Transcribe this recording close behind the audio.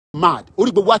mad. We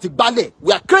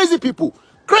are crazy people.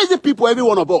 Crazy people, every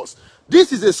one of us.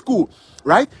 This is a school,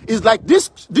 right? It's like this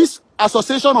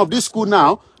association of this school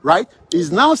now, right,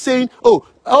 is now saying, oh,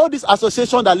 all this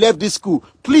association that left this school,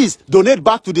 please donate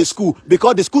back to the school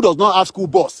because the school does not have school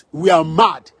bus. We are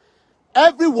mad.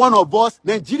 Every one of us,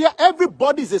 Nigeria,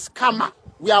 everybody is a scammer.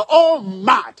 We are all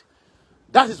mad.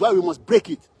 That is why we must break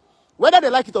it. Whether they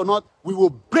like it or not, we will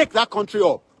break that country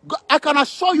up. I can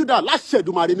assure you that last year,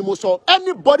 anybody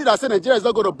that said Nigeria is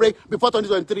not going to break before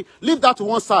 2023, leave that to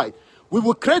one side. We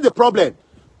will create the problem.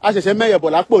 Bad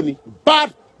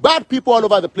people all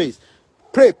over the place.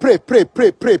 Pray.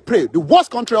 The worst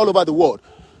country all over the world.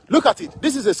 Look at it.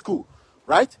 This is a school,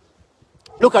 right?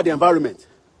 Look at the environment,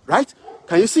 right?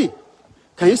 Can you see?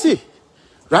 Can you see?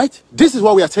 Right? This is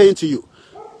what we are saying to you.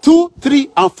 2,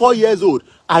 3, and 4 years old.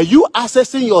 Are you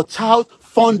accessing your child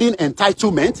funding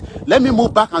entitlement? Let me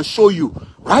move back and show you,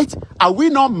 right? Are we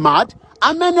not mad?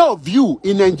 How many of you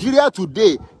in Nigeria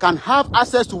today can have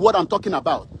access to what I'm talking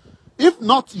about? If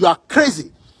not, you are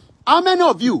crazy. How many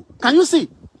of you? Can you see?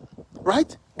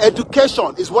 Right?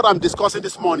 Education is what I'm discussing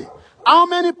this morning. How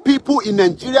many people in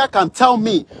Nigeria can tell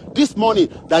me this morning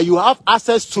that you have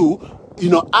access to, they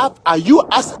are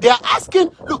asking,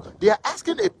 look, they are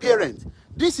asking a parent.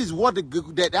 This is what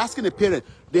they're asking a parent.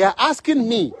 They are asking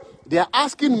me.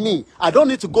 I don't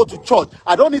need to go to church.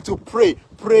 I don't need to pray.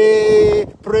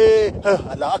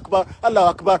 Allah Akbar, Allah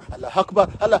Akbar, Allah Akbar,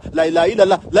 Allah, la ilaha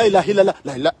illallah, la ilaha illallah,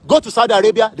 la ilaha. Go to Saudi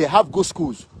Arabia, they have good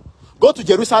schools. Go to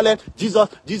Jerusalem, Jesus.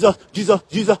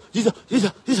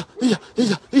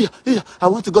 I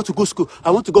want to go to good school.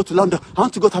 I want to go to London. I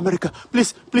want to go to America.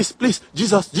 Please,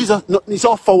 Jesus. No, it's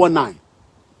all 419.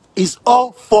 It's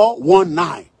all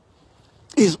 419.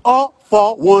 It's all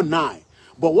 419.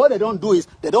 But what they don't do is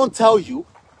they don't tell you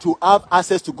to have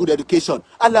access to good education.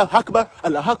 Allah Akbar,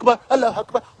 Allah Akbar, Allah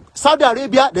Akbar. Saudi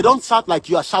Arabia, they don't shout like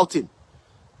you are shouting.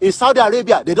 In Saudi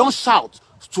Arabia, they don't shout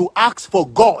to ask for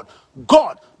God.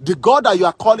 God, the God that you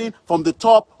are calling from the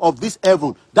top of this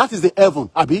heaven. That is the heaven,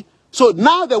 Abi. So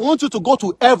now they want you to go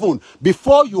to heaven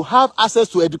before you have access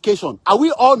to education. Are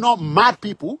we all not mad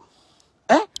people?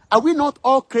 Are we not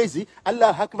all crazy?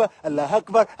 Allah Akbar, Allah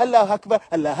Akbar, Allah Akbar,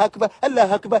 Allah Akbar,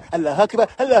 Allah Akbar, Allah Akbar,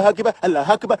 Allah Akbar, Allah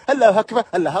Akbar, Allah Akbar,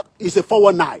 Allah Akbar. It's a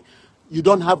 419. You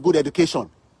don't have good education.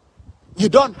 You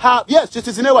don't have, yes,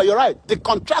 you're right. The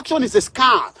contraction is a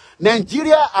scam.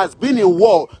 Nigeria has been in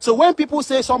war. So when people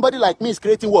say somebody like me is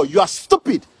creating war, you are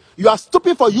stupid. You are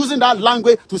stupid for using that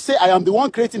language to say I am the one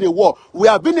creating a war. We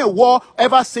have been in war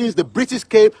ever since the British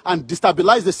came and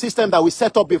destabilized the system that we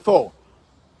set up before.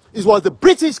 It was the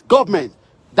British government,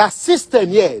 that system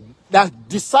here, that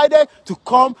decided to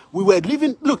come. We were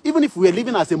living, look, even if we were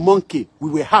living as a monkey,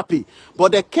 we were happy.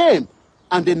 But they came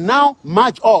and they now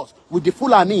merge us with the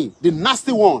Fulani, the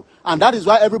nasty one. And that is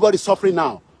why everybody's suffering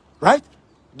now, right?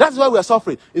 That's why we are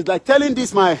suffering. It's like telling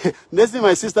this my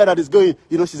sister that is going,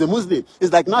 she's a Muslim.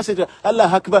 It's like now saying, Allah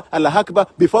Akbar,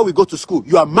 before we go to school.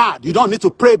 You are mad. You don't need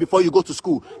to pray before you go to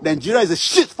school. Nigeria is a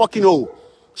shit fucking hole.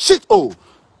 Shit hole.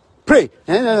 Pray.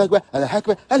 Allah Akbar, Allah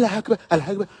Akbar, Allah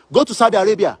Akbar. Go to Saudi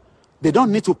Arabia. They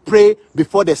don't need to pray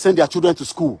before they send their children to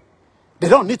school. They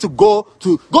don't need to go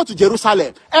to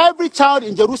Jerusalem. Every child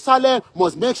in Jerusalem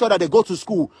must make sure that they go to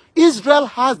school. Israel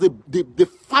has the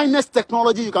finest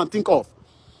technology you can think of.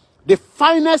 The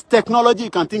finest technology you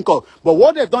can think of. But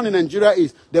what they've done in Nigeria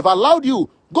is they've allowed you,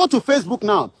 go to Facebook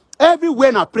now.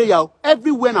 Everywhere na prayer.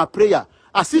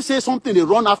 As if say something, they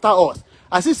run after us.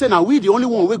 As if say now we the only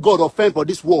one we God offend for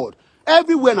this world.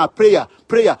 Everywhere na prayer.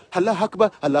 Allah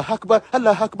Akbar, Allah Akbar,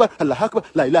 Allah Akbar, Allah Akbar,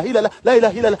 la ilaha illallah, la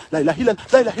ilaha illallah, la ilaha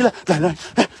illallah, la ilaha illallah, la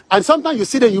ilaha. And sometimes you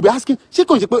see them, you'll be asking, it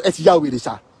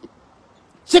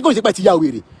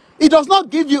does not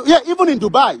give you, even in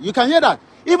Dubai, you can hear that.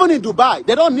 Even in Dubai,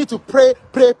 they don't need to pray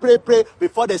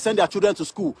before they send their children to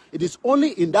school. It is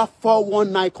only in that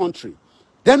 419 country.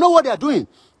 They know what they are doing.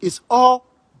 It's all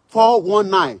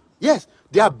 419. Yes,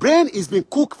 their brain is being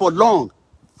cooked for long.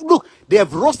 Look, they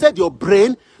have roasted your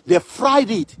brain, they have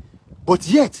fried it, but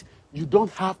yet you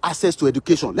don't have access to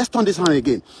education. Let's turn this on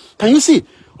again. Can you see?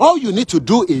 All you need to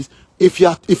do is, if you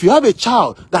have a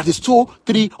child that is 2,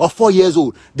 3, or 4 years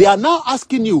old, they are now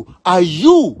asking you, are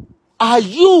you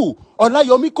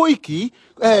Olayomi Koiki,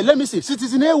 let me see,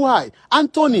 Citizen AY,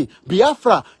 Anthony,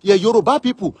 Biafra, Yoruba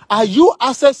people, are you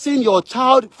accessing your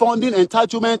child funding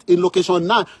entitlement in location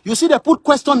 9? You see they put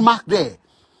question mark there.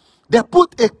 They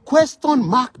put a question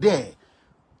mark there.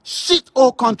 Shit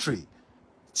all country.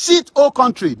 Shit all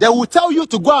country. They will tell you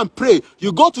to go and pray.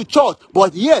 You go to church,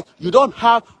 but yet you don't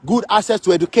have good access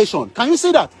to education. Can you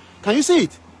see that? Can you see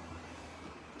it?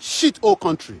 Shit all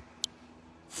country.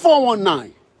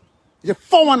 419. It's a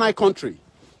 419 country.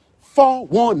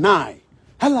 419.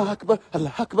 Allah Akbar,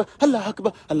 Allah Akbar, Allah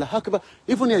Akbar, Allah Akbar.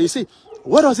 Even here, you see,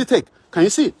 what does it take? Can you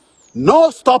see?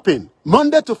 No stopping.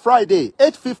 Monday to Friday,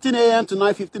 8:15 a.m. to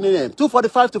 9:15 a.m.,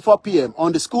 2:45 to 4 p.m.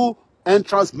 on the school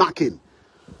entrance marking.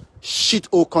 Shit,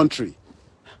 oh country.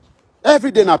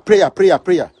 Every day now prayer, prayer,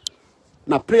 prayer.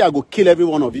 Now prayer go kill every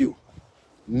one of you.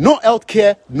 No health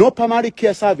care, no primary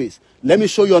care service. Let me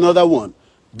show you another one.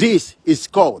 This is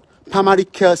called primary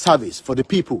care service for the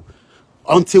people.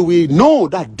 Until we know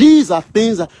that these are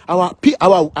things that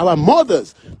our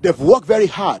mothers, they've worked very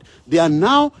hard. They are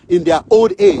now in their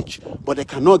old age, but they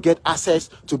cannot get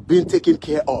access to being taken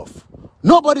care of.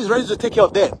 Nobody's ready to take care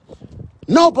of them.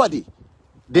 Nobody.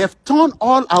 They've turned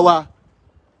all our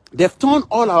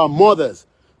mothers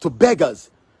to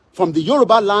beggars, from the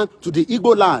Yoruba land to the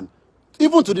Igbo land,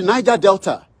 even to the Niger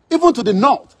Delta, even to the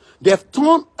north. They've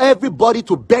turned everybody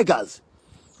to beggars.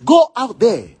 Go out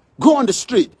there, go on the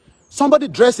street. Somebody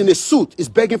dressed in a suit is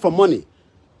begging for money.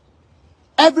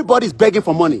 Everybody is begging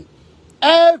for money.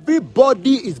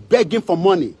 Everybody is begging for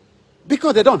money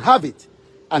because they don't have it.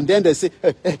 And then they say,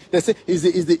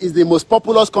 is the most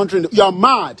populous country. You are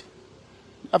mad.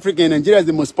 Africa and Nigeria is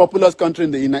the most populous country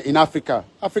in Africa.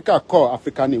 Africa core,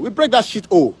 African. We break that shit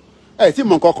all. Hey,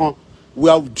 we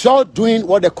are just doing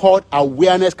what they call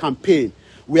awareness campaign.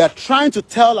 We are trying to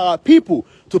tell our people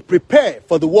to prepare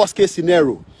for the worst case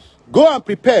scenario. Go and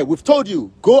prepare. We've told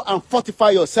you, go and fortify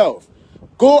yourself.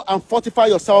 Go and fortify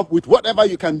yourself with whatever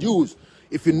you can use.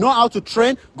 If you know how to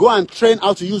train, go and train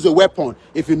how to use a weapon.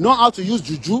 If you know how to use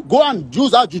juju, go and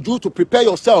use that juju to prepare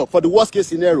yourself for the worst case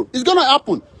scenario. It's going to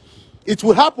happen. It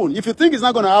will happen. If you think it's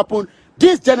not going to happen,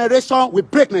 this generation will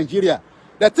break Nigeria.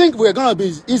 They think we're going to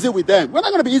be easy with them. We're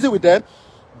not going to be easy with them.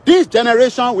 This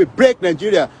generation will break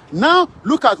Nigeria. Now,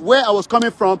 look at where I was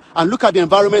coming from and look at the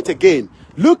environment again.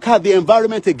 Look at the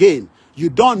environment again. You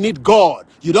don't need God.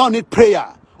 You don't need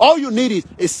prayer. All you need is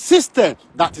a system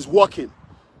that is working.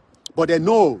 But they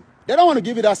know. They don't want to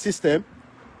give you that system.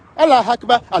 Allah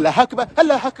Akbar, Allah Akbar,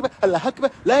 Allah Akbar, Allah Akbar,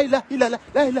 La ilaha illallah,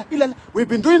 La ilaha illallah. We've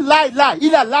been doing La ilaha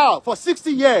illallah for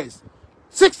 60 years.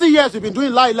 60 years we've been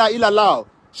doing La ilaha illallah.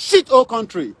 Shit, oh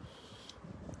country.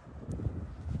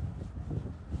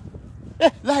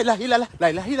 La ilaha illallah, La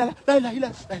ilaha illallah, La ilaha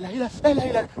illallah, La ilaha illallah, La ilaha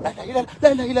illallah, La ilaha illallah, La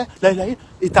ilaha illallah, La ilaha illallah.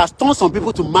 It has turned some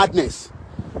people to madness.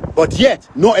 But yet,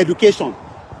 no education.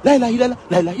 La ilaha illallah,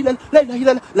 la ilaha illallah, la ilaha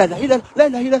illallah, la ilaha illallah, la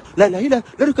ilaha illallah, la ilaha illallah,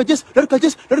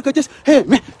 let it just, hey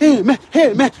man, hey man,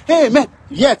 hey man, hey man.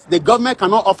 Yet the government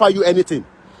cannot offer you anything.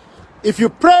 If you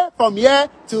pray from here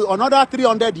to another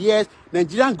 300 years,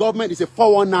 Nigerian government is a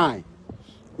 419.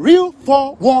 Real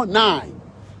 419.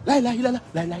 La ilaha illallah,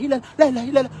 la ilaha illallah, la ilaha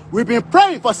illallah. We've been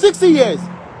praying for 60 years.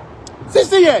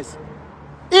 60 years.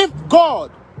 If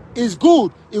God is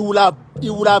good, it would have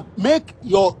make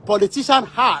your politician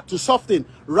heart to soften.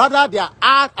 Rather, their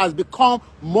heart has become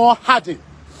more hardened.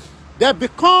 They've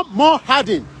become more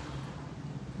hardened.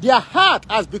 Their heart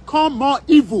has become more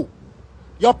evil.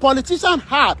 Your politician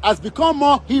heart has become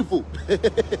more evil.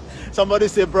 Somebody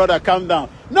say, brother, calm down.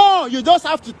 No, you just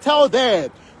have to tell them.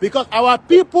 Because our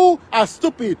people are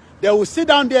stupid. They will sit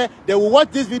down there, they will watch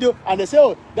this video, and they say,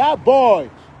 oh, that boy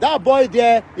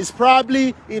there is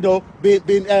probably,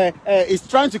 is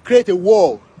trying to create a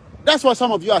war. That's what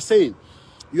some of you are saying.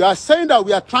 You are saying that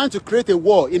we are trying to create a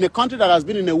war in a country that has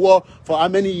been in a war for how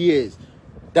many years?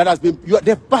 That has been,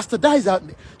 they've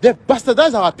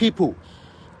bastardized our people.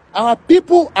 Our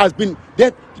people has been,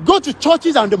 they go to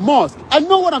churches and the mosque. I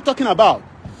know what I'm talking about.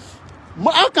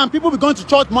 How can people be going to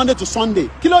church Monday to Sunday?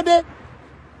 Kilode?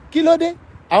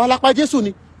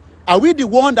 Are we the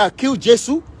one that killed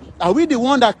Jesus? Are we the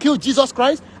one that killed Jesus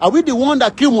Christ? Are we the one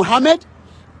that killed Muhammad?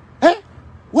 Eh?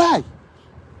 Why?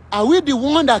 Are we the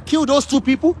one that killed those two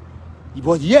people?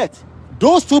 But yet,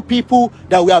 those two people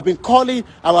that we have been calling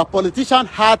our politician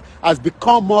heart has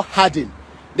become more hardened.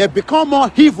 They've become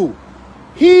more evil.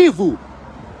 Evil.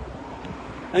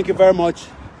 Thank you very much.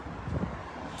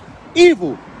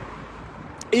 Evil.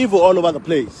 Evil all over the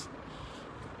place.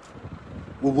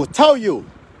 We will tell you.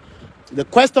 The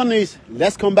question is,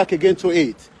 let's come back again to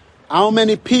it. How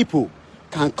many people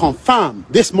can confirm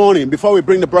this morning, before we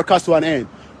bring the broadcast to an end,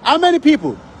 how many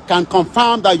people can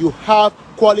confirm that you have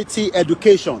quality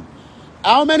education?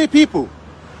 How many people?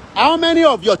 How many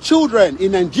of your children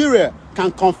in Nigeria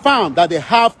can confirm that they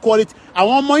have quality? I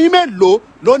want more email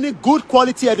low need good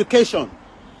quality education.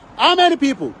 How many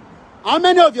people? How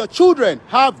many of your children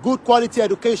have good quality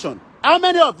education? How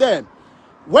many of them?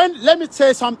 Let me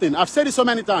say something. I've said it so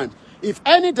many times. If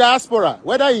any diaspora,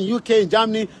 whether in UK, in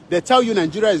Germany, they tell you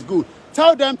Nigeria is good,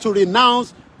 tell them to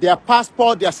renounce their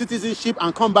passport, their citizenship,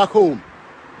 and come back home.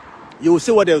 You will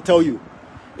see what they'll tell you.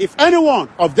 If any one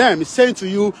of them is saying to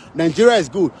you, Nigeria is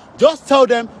good, just tell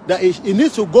them that he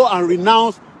needs to go and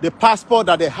renounce the passport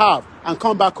that they have and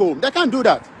come back home. They can't do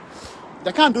that.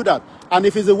 They can't do that. And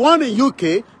if it's the one in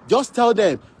UK, just tell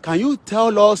them, can you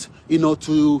tell us, to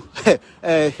Yomi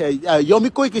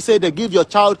Koiki said they give your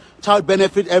child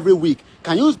benefit every week.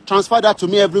 Can you transfer that to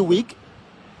me every week?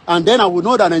 And then I will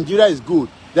know that Nigeria is good.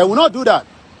 They will not do that.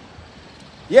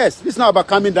 Yes, this is not about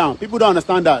calming down. People don't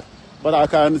understand that. But I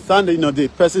can understand, the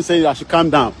person saying I should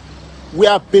calm down. We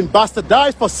have been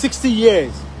bastardized for 60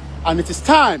 years. And it is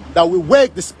time that we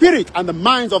wake the spirit and the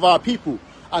minds of our people.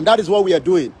 And that is what we are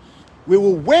doing. We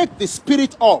will wake the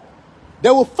spirit up. They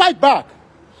will fight back.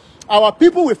 Our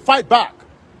people will fight back.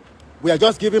 We are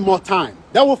just giving more time.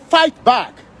 They will fight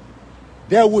back.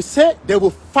 They will say they will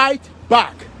fight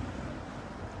back.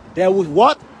 They will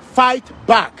what? Fight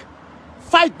back.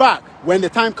 Fight back when the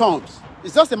time comes.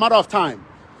 It's just a matter of time.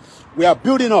 We are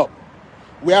building up.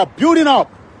 We are building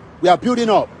up. We are building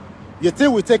up. You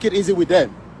think we take it easy with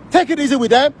them? Take it easy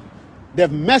with them?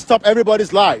 They've messed up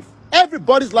everybody's life.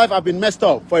 Everybody's life has been messed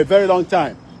up for a very long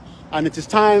time. And it is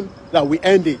time that we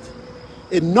end it.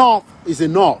 Enough is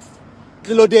enough.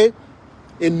 Kilode,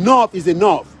 enough is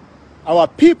enough. Our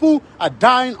people are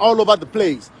dying all over the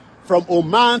place. From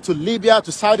Oman to Libya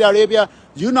to Saudi Arabia.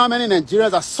 Do you know how many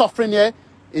Nigerians are suffering here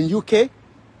in UK?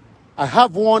 I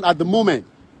have one at the moment.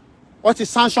 What is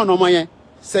sanction on my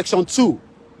Section 2.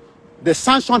 They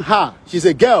sanctioned her. She's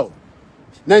a girl.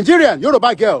 Nigerian,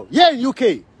 Yoruba girl. Yeah, in UK.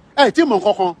 Hey, Timon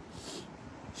Kokon.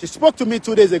 She spoke to me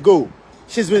 2 days ago.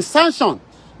 She's been sanctioned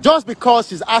just because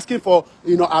she's asking for,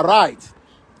 a right.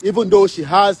 Even though she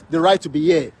has the right to be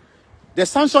here. They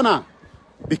sanctioned her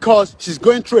because she's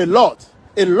going through a lot.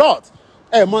 A lot.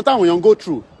 Hey, Mountain, when you go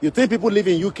through, you think people live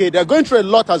in UK, they're going through a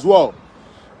lot as well.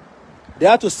 They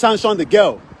had to sanction the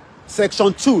girl.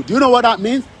 Section 2. Do you know what that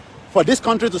means? For this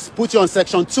country to put you on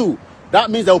Section 2,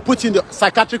 that means they will put you in the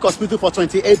psychiatric hospital for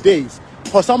 28 days.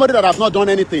 For somebody that has not done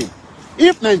anything.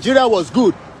 If Nigeria was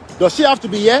good, does she have to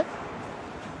be here?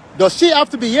 Does she have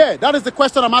to be here? That is the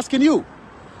question I'm asking you.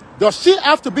 Does she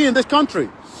have to be in this country?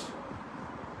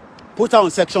 Put her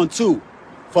on Section 2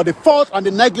 for the fault and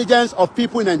the negligence of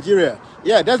people in Nigeria.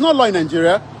 Yeah, there's no law in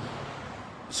Nigeria.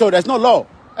 So there's no law.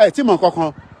 Hey, Timon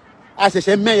Kokon.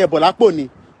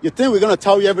 You think we're going to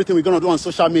tell you everything we're going to do on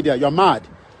social media? You're mad.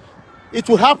 It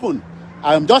will happen.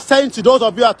 I'm just saying to those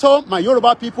of you at home, my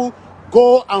Yoruba people,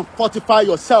 go and fortify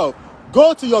yourself.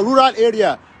 Go to your rural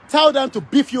area. Tell them to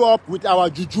beef you up with our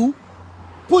juju.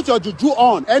 Put your juju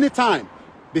on anytime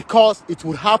because it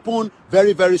will happen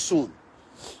very, very soon.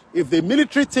 If the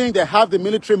military think they have the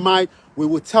military might, we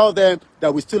will tell them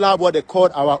that we still have what they call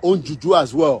our own juju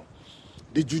as well.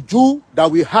 The juju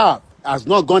that we have has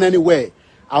not gone anywhere.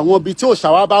 It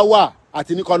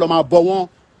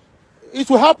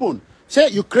will happen. Say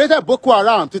you created Boko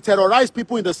Haram to terrorize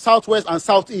people in the southwest and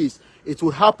southeast. It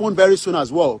will happen very soon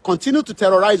as well. Continue to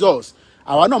terrorize us.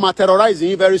 Our normal terrorizing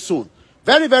you very soon.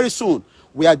 Very, very soon.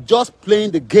 We are just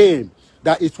playing the game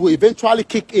that it will eventually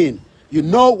kick in. You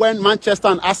know when Manchester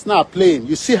and Arsenal are playing,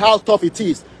 you see how tough it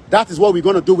is. That is what we're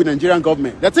going to do with the Nigerian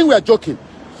government. They think we are joking.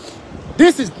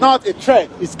 This is not a threat.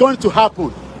 It's going to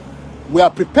happen. We are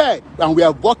prepared and we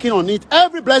are working on it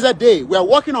every blessed day. We are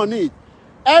working on it.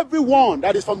 Everyone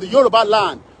that is from the Yoruba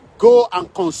land, go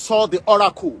and consult the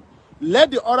oracle.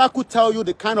 Let the oracle tell you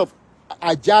the kind of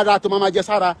ajara to Mama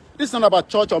Jesara. This is not about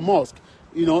church or mosque.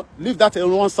 Leave that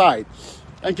on one side.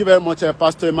 Thank you very much,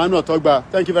 Pastor Emmanuel Togba.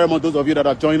 Thank you very much, those of you that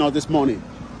are joining us this morning.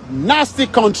 Nasty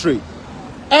country.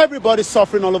 Everybody's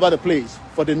suffering all over the place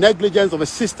for the negligence of a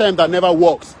system that never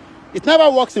works. It never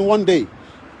works in one day.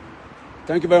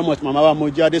 Thank you very much, Mama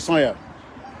Moji Adesonya.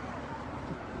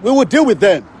 We will deal with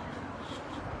them.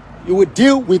 You will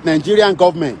deal with Nigerian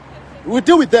government. We will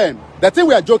deal with them. They think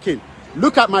we are joking.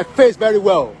 Look at my face very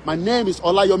well. My name is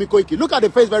Olayomi Koiki. Look at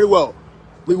the face very well.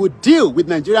 We will deal with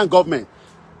Nigerian government.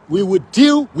 We will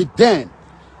deal with them.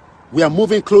 We are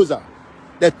moving closer.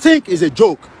 They think it's a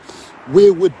joke.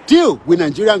 We will deal with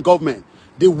Nigerian government.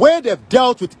 The way they've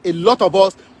dealt with a lot of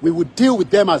us, we will deal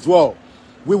with them as well.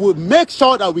 We will make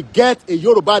sure that we get a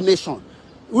Yoruba nation.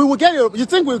 We will get you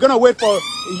think we're going to wait for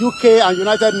UK and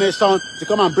United Nations to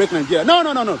come and break Nigeria? No,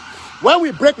 no, no, no. When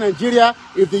we break Nigeria,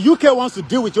 if the UK wants to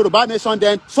deal with Yoruba nation,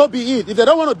 then so be it. If they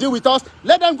don't want to deal with us,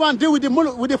 let them go and deal with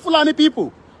the Fulani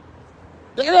people.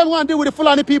 Let them go and deal with the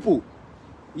Fulani people.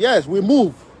 Yes, we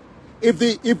move. If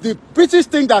the British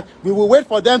think that we will wait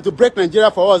for them to break Nigeria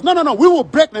for us, no, no, no. We will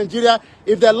break Nigeria.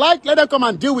 If they like, let them come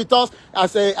and deal with us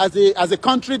as a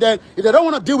country. Then, if they don't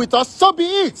want to deal with us, so be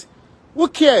it. Who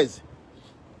cares?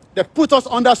 They put us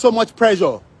under so much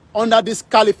pressure. under this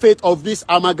caliphate of this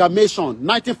amalgamation,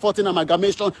 1914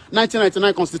 amalgamation,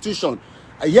 1999 constitution.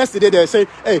 Yesterday they were saying,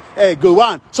 hey,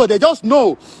 Gowon. So they just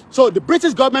know. So the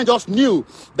British government just knew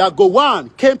that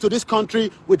Gowon came to this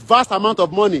country with vast amount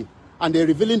of money. And they're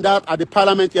revealing that at the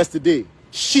parliament yesterday.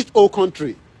 Shit old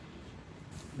country.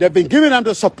 They've been giving them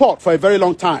the support for a very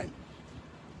long time.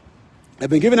 They've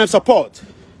been giving them support.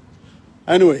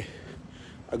 Anyway,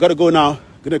 I got to go now. I'm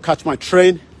going to catch my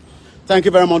train. Thank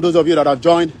you very much, those of you that have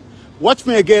joined. Watch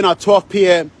me again at 12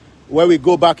 p.m. where we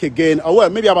go back again. Or well,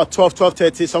 maybe about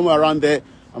 12:30, somewhere around there.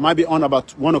 I might be on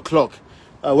about 1 o'clock.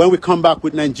 When we come back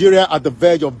with Nigeria at the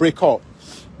verge of breakup.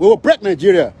 We will break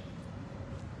Nigeria.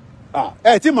 Look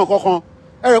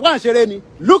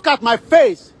at my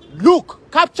face. Look.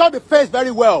 Capture the face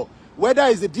very well. Whether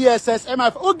it's the DSS,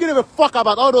 MIF. Who give a fuck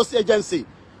about all those agencies?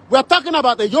 We are talking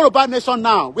about the Yoruba nation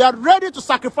now. We are ready to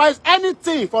sacrifice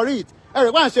anything for it.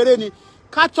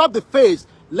 Catch up the face.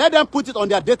 Let them put it on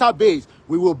their database.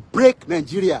 We will break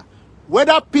Nigeria.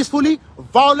 Whether peacefully,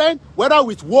 violent, whether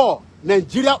with war,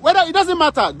 Nigeria, whether it doesn't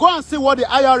matter. Go and see what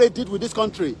the IRA did with this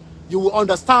country. You will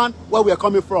understand where we are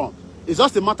coming from. It's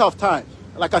just a matter of time.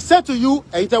 Like I said to you,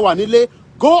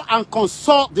 go and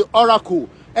consult the oracle.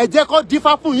 That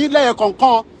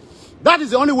is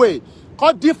the only way.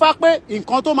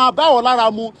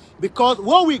 Because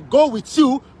when we go with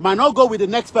you, might not go with the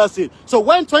next person. So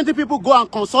when 20 people go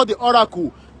and consult the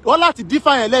oracle, all that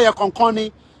define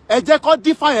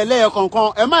define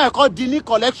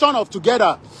collection of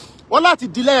together. All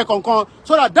that delay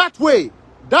so that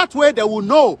way they will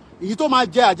know.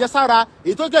 Because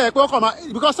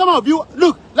some of you,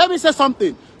 look, let me say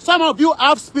something. Some of you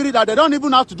have spirit that they don't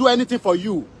even have to do anything for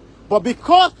you. But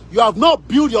because you have not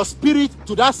built your spirit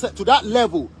to that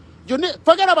level,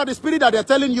 forget about the spirit that they're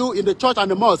telling you in the church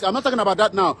and the mosque. I'm not talking about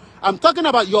that now. I'm talking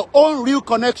about your own real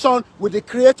connection with the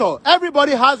Creator.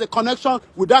 Everybody has a connection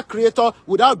with that Creator,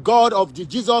 without God of the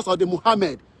Jesus or the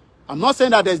Muhammad. I'm not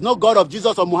saying that there's no God of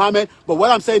Jesus or Muhammad, but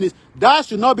what I'm saying is that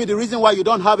should not be the reason why you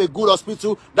don't have a good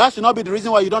hospital. That should not be the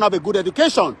reason why you don't have a good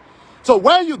education. So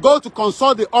when you go to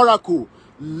consult the oracle,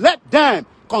 let them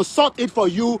consult it for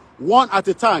you one at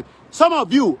a time. Some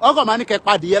of you,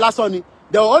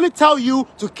 they will only tell you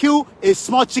to kill a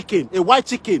small chicken, a white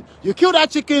chicken. You kill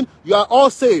that chicken, you are all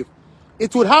safe.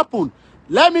 It will happen.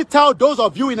 Let me tell those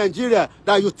of you in Nigeria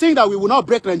that you think that we will not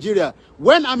break Nigeria.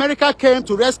 When America came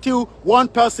to rescue one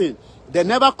person, they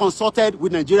never consulted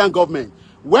with Nigerian government.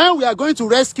 When we are going to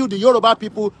rescue the Yoruba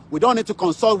people, we don't need to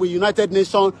consult with United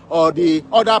Nations or the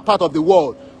other part of the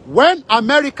world. When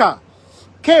America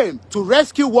came to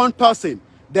rescue one person,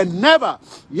 they never,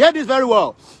 hear this very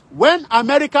well, when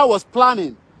America was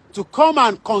planning to come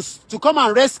and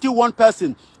rescue one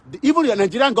person, even the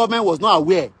Nigerian government was not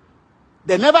aware.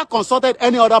 They never consulted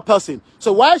any other person.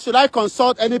 So why should I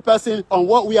consult any person on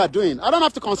what we are doing? I don't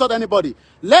have to consult anybody.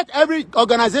 Let every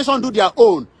organization do their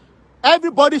own.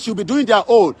 Everybody should be doing their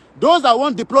own. Those that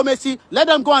want diplomacy, let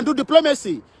them go and do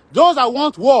diplomacy. Those that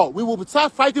want war, we will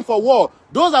start fighting for war.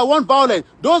 Those that want violence,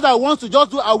 those that want to just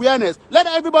do awareness, let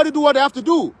everybody do what they have to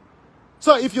do.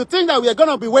 So if you think that we are going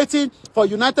to be waiting for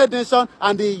United Nations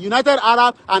and the United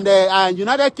Arab and the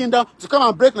United Kingdom to come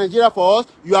and break Nigeria for us,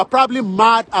 you are probably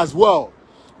mad as well.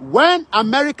 When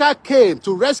America came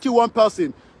to rescue one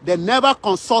person, they never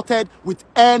consulted with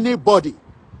anybody.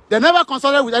 They never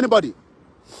consulted with anybody.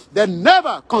 They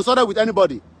never consulted with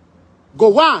anybody.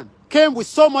 Gowon came with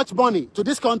so much money to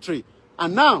this country,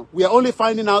 and now we are only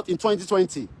finding out in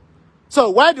 2020. So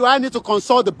why do I need to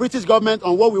consult the British government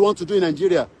on what we want to do in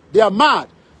Nigeria? They are mad.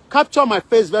 Capture my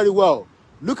face very well.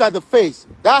 Look at the face.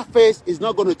 That face is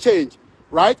not going to change,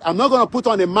 right? I'm not going to put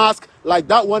on a mask like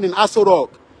that one in Aso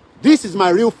Rock. This is my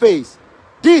real face.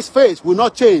 This face will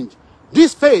not change.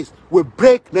 This face will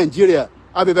break Nigeria.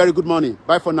 Have a very good morning.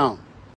 Bye for now.